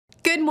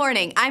Good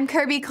morning, I'm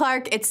Kirby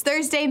Clark. It's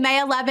Thursday, May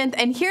 11th,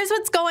 and here's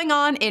what's going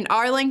on in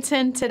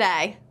Arlington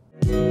today.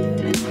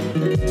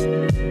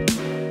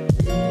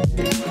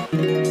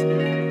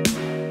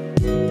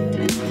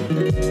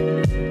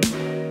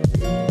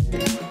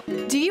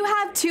 Do you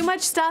have too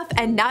much stuff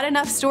and not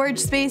enough storage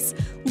space?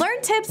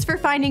 Learn tips for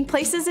finding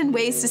places and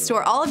ways to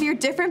store all of your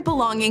different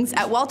belongings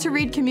at Walter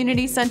Reed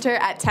Community Center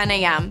at 10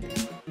 a.m.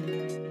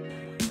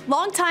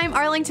 Longtime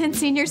Arlington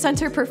Senior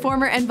Center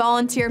performer and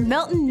volunteer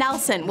Milton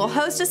Nelson will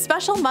host a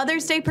special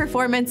Mother's Day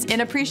performance in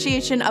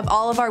appreciation of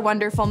all of our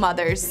wonderful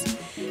mothers.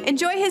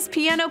 Enjoy his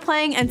piano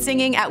playing and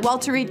singing at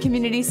Walter Reed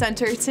Community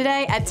Center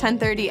today at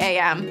 10:30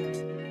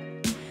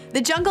 a.m.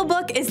 The Jungle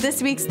Book is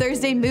this week's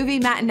Thursday movie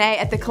matinee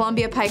at the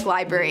Columbia Pike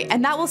Library,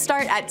 and that will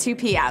start at 2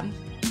 p.m.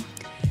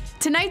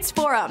 Tonight's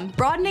forum,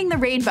 Broadening the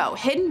Rainbow,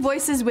 Hidden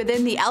Voices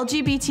Within the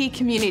LGBT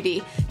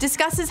Community,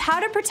 discusses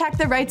how to protect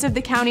the rights of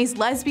the county's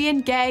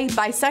lesbian, gay,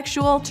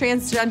 bisexual,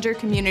 transgender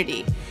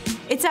community.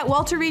 It's at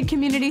Walter Reed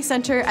Community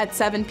Center at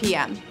 7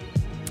 p.m.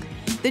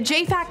 The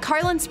JFAC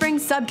Carlin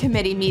Springs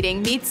Subcommittee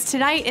meeting meets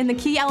tonight in the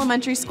Key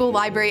Elementary School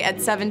Library at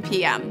 7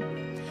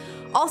 p.m.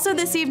 Also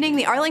this evening,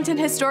 the Arlington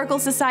Historical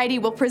Society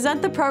will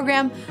present the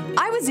program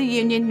I Was a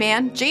Union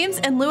Man, James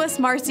and Lewis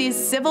Marcy's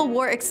Civil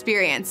War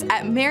Experience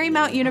at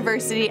Marymount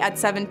University at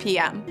 7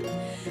 p.m.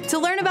 To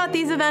learn about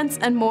these events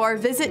and more,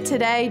 visit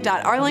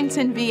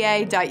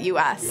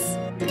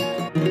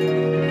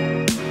today.arlingtonva.us.